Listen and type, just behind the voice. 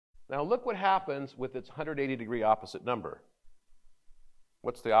Now look what happens with its 180-degree opposite number.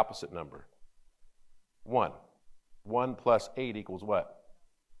 What's the opposite number? 1. 1 plus 8 equals what?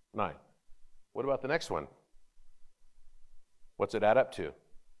 9. What about the next one? What's it add up to?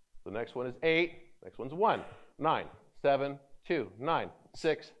 The next one is 8. Next one's 1. 9. 7, 2, 9.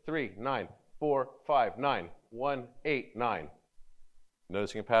 6, 3, 9. 4, 5, 9. 1, 8, 9.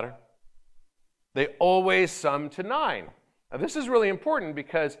 Noticing a pattern? They always sum to 9. Now this is really important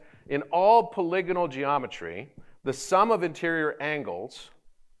because in all polygonal geometry, the sum of interior angles,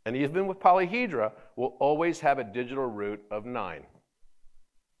 and even with polyhedra, will always have a digital root of 9.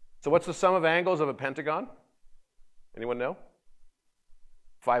 So what's the sum of angles of a pentagon? Anyone know?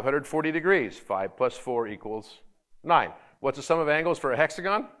 540 degrees. 5 plus 4 equals 9. What's the sum of angles for a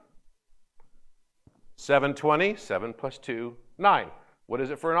hexagon? 720. 7 plus 2, 9. What is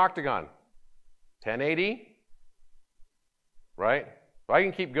it for an octagon? 1080. Right? So I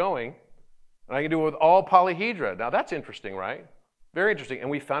can keep going, and I can do it with all polyhedra. Now that's interesting, right? Very interesting. And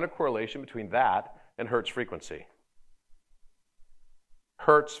we found a correlation between that and Hertz frequency.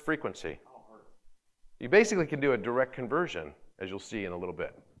 Hertz frequency. You basically can do a direct conversion, as you'll see in a little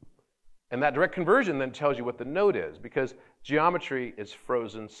bit. And that direct conversion then tells you what the note is, because geometry is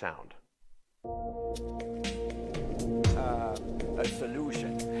frozen sound. A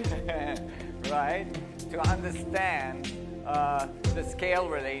solution, right? To understand the scale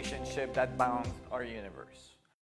relationship that bounds our universe.